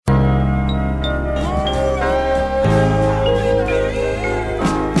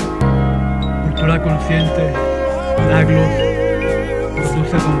sea consciente. Laglos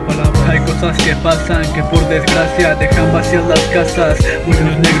produce con palabras. Hay cosas que pasan que por desgracia dejan vacías las casas.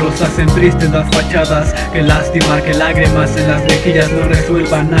 Muchos negros hacen tristes las fachadas. Qué lástima que lágrimas en las mejillas no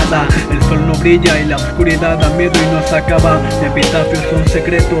resuelvan nada. El sol no brilla y la oscuridad da miedo y nos acaba. Epitafios son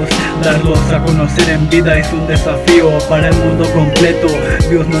secretos, darlos a conocer en vida es un desafío para el mundo completo.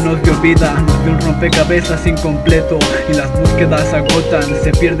 Dios no nos dio vida, nos dio un rompecabezas incompleto. Y las búsquedas agotan,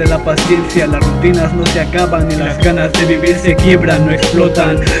 se pierde la paciencia. Las rutinas no se acaban y las ganas de vivir se quiebran, no explotan.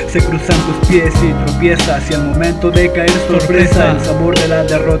 Se cruzan tus pies y tropiezas y al momento de caer sorpresa, el sabor de la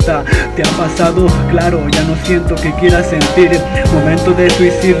derrota. ¿Te ha pasado? Claro, ya no siento que quieras sentir. Momento de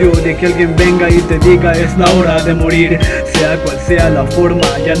suicidio, de que alguien venga y te diga es la hora de morir. Sea cual sea la forma,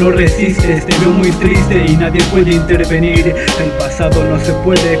 ya no resistes. Te veo muy triste y nadie puede intervenir. El pasado no se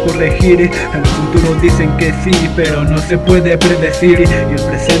puede corregir. El futuro dicen que sí, pero no se puede predecir. Y el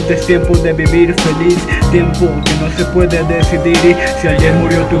presente es tiempo de vivir feliz, tiempo que no se puede decidir. Si ayer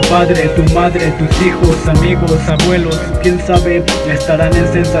murió tu padre, tu madre, tus hijos, amigos, abuelos, quién sabe, estarán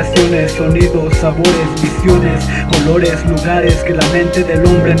en sensaciones, sonidos, sabores, visiones, colores, lugares que la mente del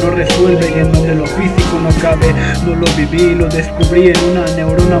hombre no resuelve y en donde lo físico no cabe. No lo viví, lo descubrí en una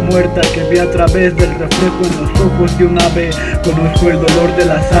neurona muerta que vi a través del reflejo en los ojos de un ave. Conozco el dolor de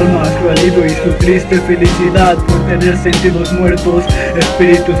las almas, su alivio y su triste felicidad por tener sentidos muertos.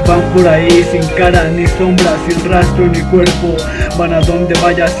 Espíritus van por ahí sin cara ni sombra, sin rastro ni cuerpo. Van a donde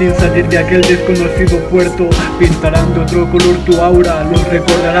vayas sin salir de aquel desconocido puerto. Pintarán de otro color tu aura, los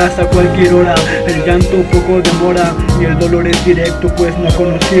recordarás a cualquier hora. El llanto poco demora y el dolor es directo, pues no ha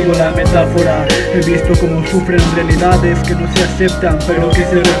conocido la metáfora. He visto cómo sufren realidades que no se aceptan, pero que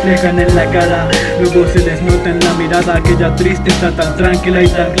se reflejan en la cara. Luego se les nota en la mirada aquella tristeza tan tranquila y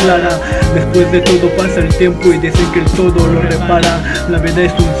tan clara. Después de todo pasa el tiempo y dicen que el todo lo repara. La vida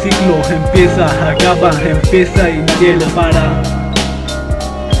es un ciclo, empieza, acaba, empieza y nadie lo para.